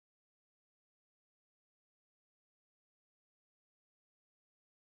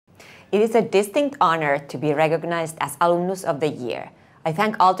It is a distinct honor to be recognized as Alumnus of the Year. I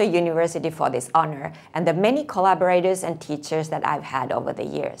thank Aalto University for this honor and the many collaborators and teachers that I've had over the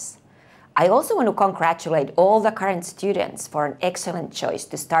years. I also want to congratulate all the current students for an excellent choice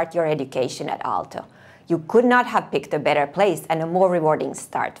to start your education at Aalto. You could not have picked a better place and a more rewarding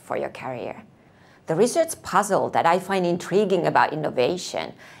start for your career. The research puzzle that I find intriguing about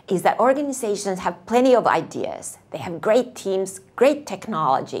innovation is that organizations have plenty of ideas. They have great teams, great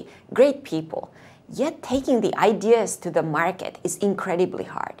technology, great people. Yet taking the ideas to the market is incredibly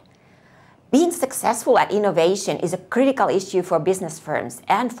hard. Being successful at innovation is a critical issue for business firms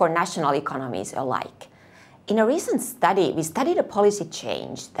and for national economies alike. In a recent study, we studied a policy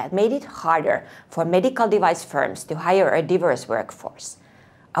change that made it harder for medical device firms to hire a diverse workforce.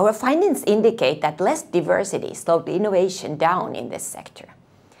 Our findings indicate that less diversity slowed innovation down in this sector.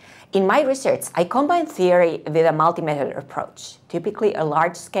 In my research, I combine theory with a multi-method approach, typically a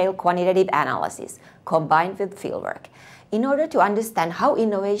large-scale quantitative analysis combined with fieldwork, in order to understand how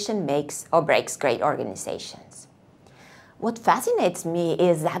innovation makes or breaks great organizations. What fascinates me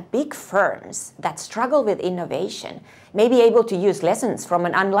is that big firms that struggle with innovation may be able to use lessons from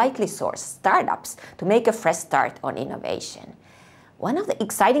an unlikely source, startups, to make a fresh start on innovation. One of the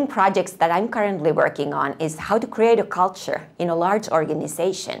exciting projects that I'm currently working on is how to create a culture in a large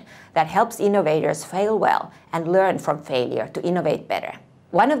organization that helps innovators fail well and learn from failure to innovate better.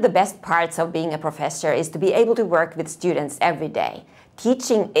 One of the best parts of being a professor is to be able to work with students every day.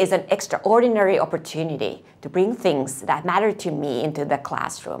 Teaching is an extraordinary opportunity to bring things that matter to me into the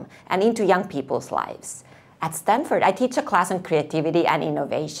classroom and into young people's lives. At Stanford, I teach a class on creativity and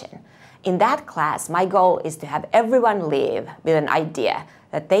innovation. In that class, my goal is to have everyone leave with an idea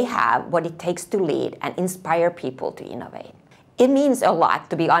that they have what it takes to lead and inspire people to innovate. It means a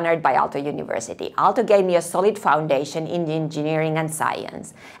lot to be honored by Aalto University. Aalto gave me a solid foundation in engineering and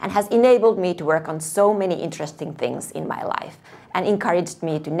science and has enabled me to work on so many interesting things in my life and encouraged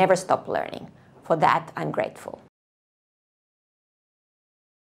me to never stop learning. For that, I'm grateful.